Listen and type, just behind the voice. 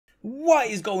What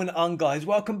is going on, guys?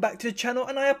 Welcome back to the channel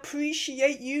and I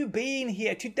appreciate you being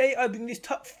here. Today I bring this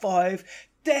top 5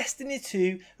 Destiny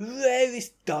 2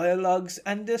 rarest dialogues,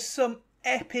 and there's some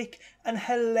epic and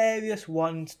hilarious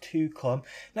ones to come.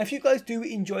 Now if you guys do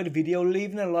enjoy the video,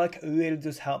 leaving a like really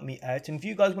does help me out, and if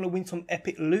you guys want to win some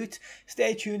epic loot,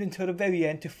 stay tuned until the very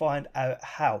end to find out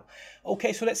how.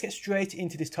 Okay, so let's get straight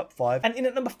into this top 5. And in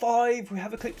at number 5 we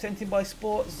have a clip sent in by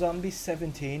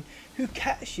SportZombie17, who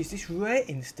catches this rare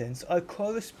instance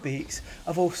Ikora speaks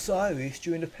of Osiris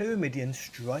during the Pyramidian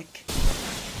strike.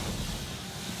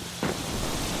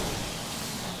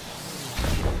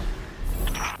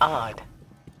 Odd.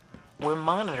 We're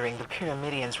monitoring the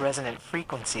Pyramidian's resonant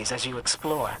frequencies as you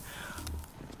explore.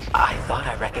 I thought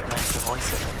I recognized the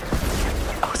voice of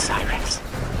Osiris.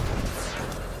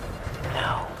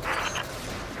 No.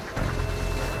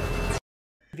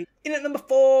 In at number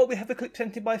 4 we have a clip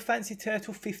sent in by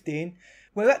FancyTurtle15,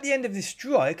 where at the end of this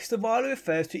strike Zavala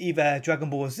refers to either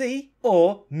Dragon Ball Z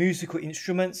or musical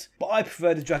instruments, but I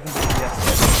prefer the Dragon Ball Z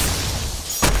aspect.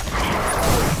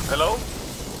 Hello?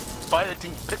 Fire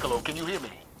Team Piccolo, can you hear me?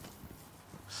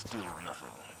 Still nothing.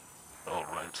 All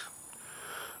right.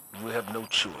 We have no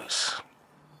choice.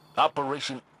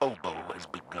 Operation Oboe has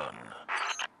begun.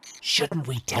 Shouldn't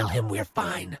we tell him we're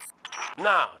fine?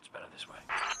 Nah, it's better this way.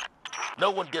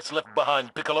 No one gets left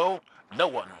behind, Piccolo. No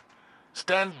one.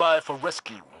 Stand by for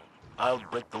rescue. I'll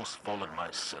break those fallen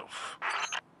myself.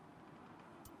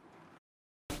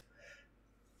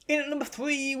 In at number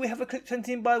 3 we have a clip sent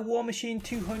in by War Machine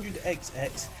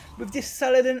 200XX with this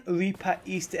Saladin Reaper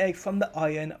Easter egg from the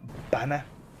Iron Banner.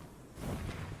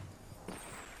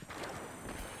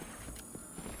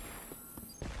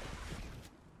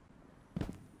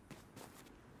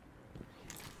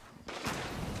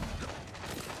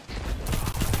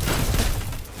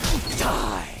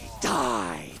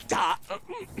 Die!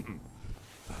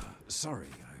 Sorry,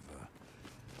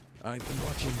 I've been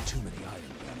watching too many Iron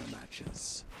Banner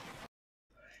matches.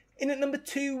 In at number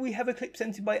 2 we have a clip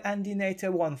sent in by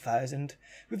AndyNato1000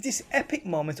 with this epic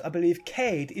moment. I believe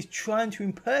Cayde is trying to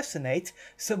impersonate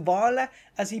Zavala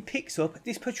as he picks up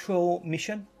this patrol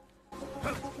mission.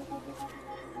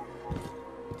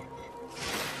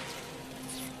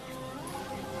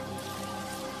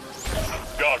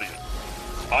 Guardian,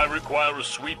 I require a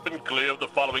sweep and clear of the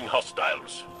following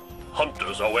hostiles.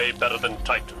 Hunters are way better than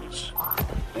Titans.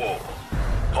 War,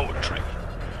 poetry,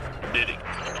 knitting.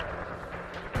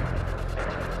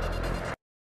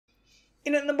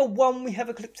 In at number 1 we have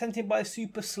a clip sent in by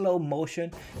Super Slow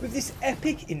Motion with this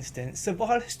epic instance.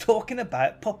 Zavala's talking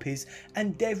about poppies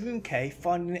and Devon K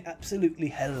finding it absolutely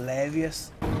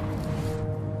hilarious.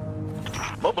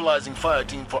 Mobilizing fire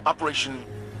team for Operation...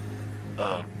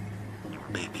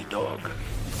 Baby Dog.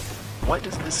 Why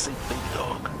does this say Baby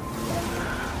Dog?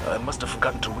 I must have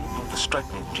forgotten to reboot the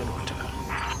strike move generator.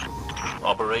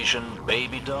 Operation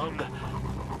Baby Dog?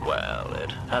 Well,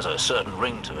 it has a certain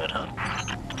ring to it, huh?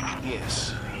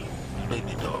 Yes,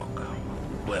 Baby Dog.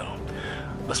 Well,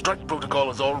 the strike protocol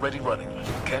is already running.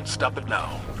 Can't stop it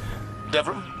now.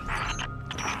 Devram?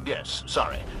 Yes,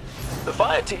 sorry. The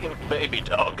fire team Baby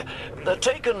Dog. The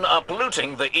Taken are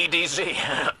polluting the EDZ.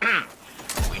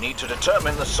 We need to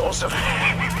determine the source of...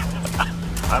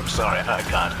 I'm sorry, I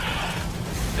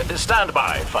can't. Stand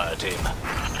by, fire team.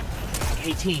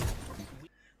 Hey team.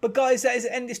 But guys, that is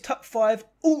the end of this top 5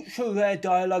 ultra rare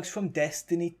dialogues from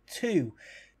Destiny 2.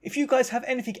 If you guys have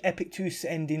anything epic to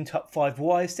send in top 5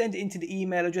 wise, send it into the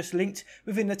email address linked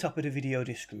within the top of the video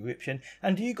description.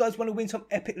 And do you guys want to win some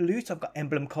epic loot? I've got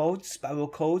emblem codes, sparrow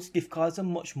codes, gift cards and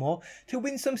much more. To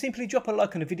win some, simply drop a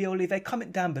like on the video, leave a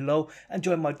comment down below and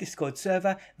join my Discord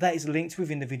server. That is linked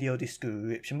within the video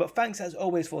description. But thanks as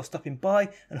always for stopping by,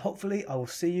 and hopefully I will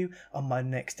see you on my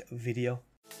next video.